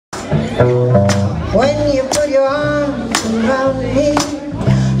When you put your arms around me,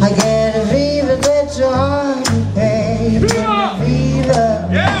 I get a fever that's so hard to pay. Fever.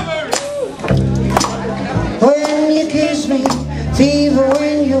 When you kiss me, fever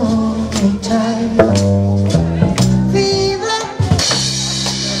when you hold me tight. Fever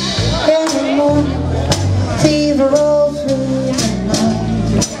in the morning, fever all through the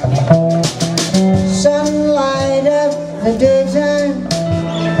night. Sunlight up the daytime,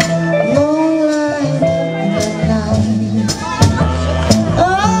 moonlight up the night. Oh,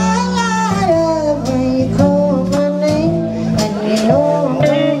 light up when you call my name, and you know I'm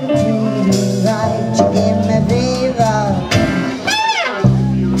going to treat you right. You give me fever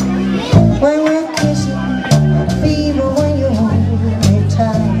when we're kissing, fever when you hold me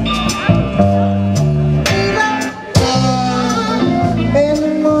tight. Fever in the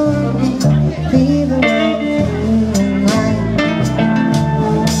morning, fever in the night.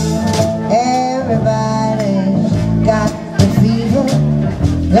 Everybody's got the fever,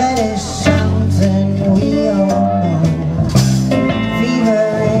 that is something we all know. Fever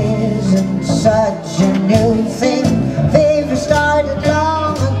isn't such a new thing, fever started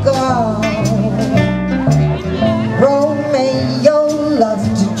long ago. Romeo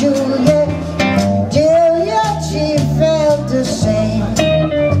loved Juliet, Juliet she felt the same.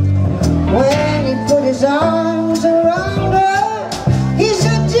 When he put his arms around her, he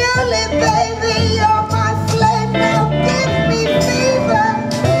said, Julie, baby, you're my flame, now give me fever.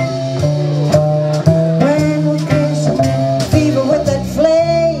 When we kiss, fever with that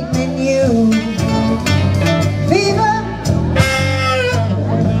flame in you. Fever,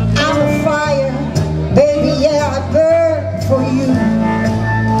 I'm a fire, baby, yeah, I burn for you.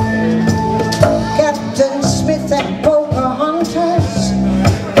 Captain Smith and Pocahontas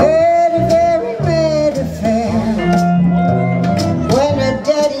had a very bad affair. When her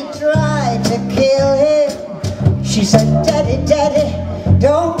daddy tried to kill him, she said, Daddy, Daddy,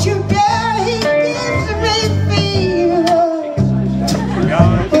 don't you dare, he gives me fever.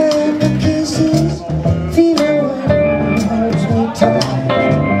 When the kisses, fever when he holds me tight.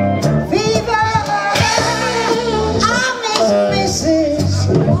 Fever, I miss Mrs.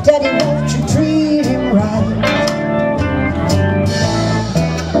 Daddy, won't you treat him right?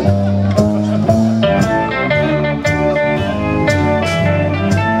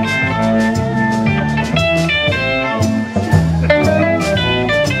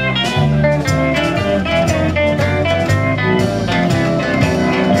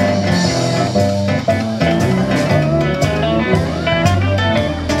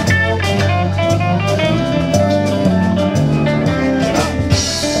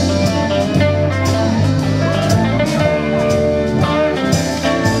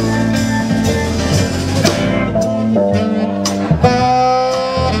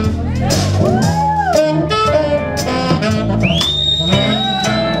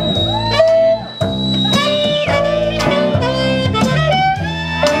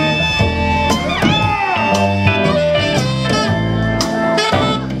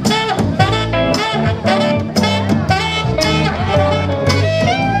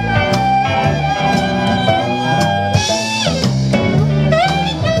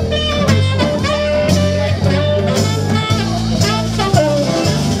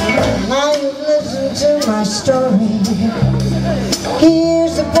 My story,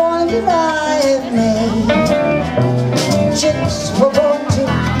 here's the point that I have made. Chicks were born to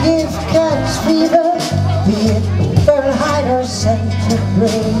give cats fever, be it Fahrenheit or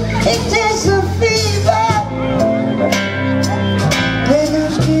centigrade. It is a fever. When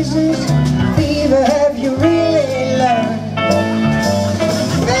those kisses, fever, have you really learned?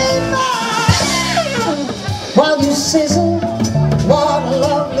 Fever, while you sizzle, what a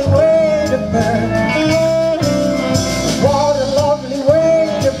lovely way to burn. Yeah!